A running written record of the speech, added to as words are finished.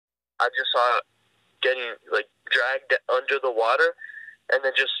I just saw it getting like dragged under the water, and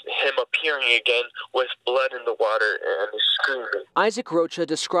then just him appearing again with blood in the water and screaming. Isaac Rocha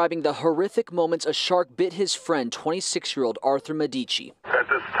describing the horrific moments a shark bit his friend, 26-year-old Arthur Medici. At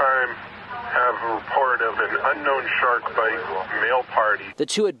this time, have a report of an unknown shark bite male party. The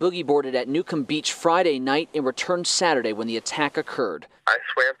two had boogie boarded at Newcomb Beach Friday night and returned Saturday when the attack occurred. I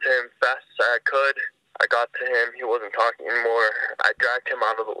swam to him fast as I could. I got to him. He wasn't talking anymore. I dragged him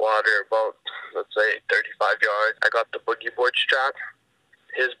out of the water about, let's say, 35 yards. I got the boogie board strap,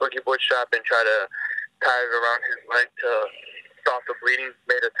 his boogie board strap, and tried to tie it around his leg to stop the bleeding,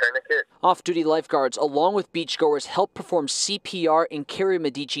 made a tourniquet. Off-duty lifeguards, along with beachgoers, helped perform CPR and carry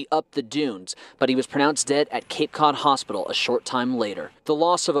Medici up the dunes, but he was pronounced dead at Cape Cod Hospital a short time later. The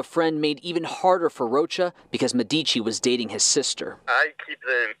loss of a friend made even harder for Rocha because Medici was dating his sister. I keep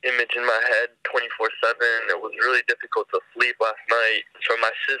the image in my head 24/7. It was really difficult to sleep last night. For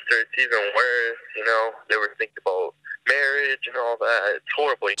my sister, it's even worse. You know, they were thinking about marriage and all that. It's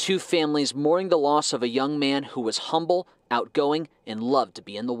horrible. Two families mourning the loss of a young man who was humble, outgoing, and loved to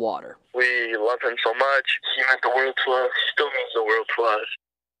be in the water. We love him so much. He meant the world to us. He still means the world to us.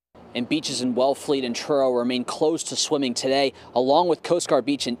 And beaches in Wellfleet and Truro remain closed to swimming today, along with Coast Guard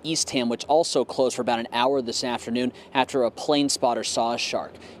Beach in Eastham, which also closed for about an hour this afternoon after a plane spotter saw a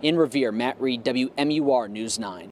shark. In Revere, Matt Reed, WMUR News 9.